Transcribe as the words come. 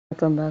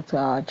welcome back to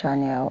our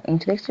channel. In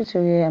today's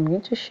tutorial, I'm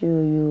going to show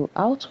you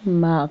how to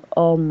mark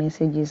all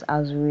messages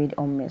as read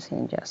on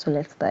Messenger. So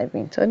let's dive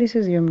in. So this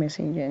is your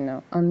Messenger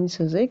now, and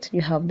this is it.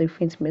 You have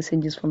different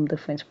messages from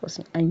different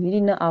person, and you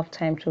did not have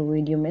time to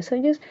read your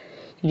messages.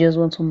 You just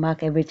want to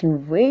mark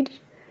everything read.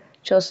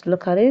 Just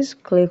look at this,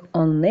 click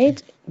on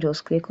it,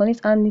 just click on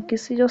it, and you can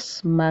see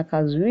just mark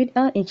as read,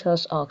 and it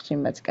just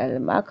automatically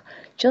mark.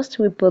 Just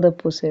repeat the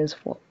process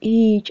for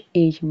each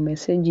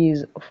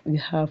messages you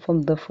have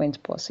from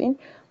different person.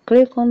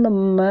 Click on the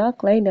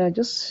mark like that,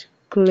 just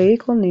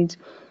click on it,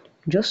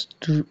 just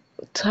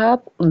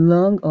tap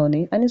long on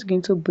it, and it's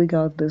going to bring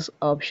out these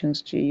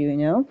options to you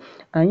now,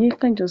 and you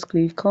can just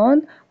click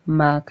on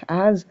mark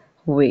as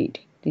read.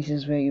 This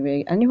is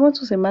very, and you want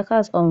to say mark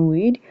as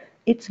unread,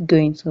 it's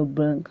going to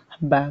bring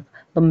back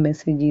the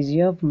messages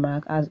you have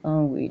marked as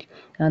unread,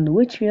 and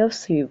which you have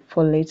saved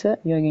for later.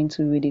 You're going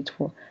to read it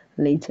for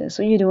later,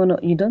 so you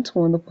don't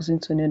want the person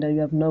to know that you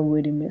have not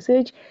read the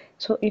message.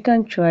 So you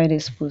can try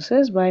this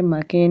process by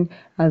marking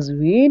as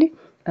read,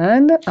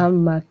 and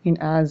I'm marking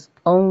as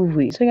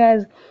unread. So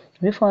guys,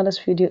 if you found this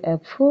video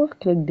helpful,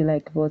 click the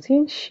like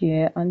button,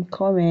 share and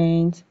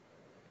comment.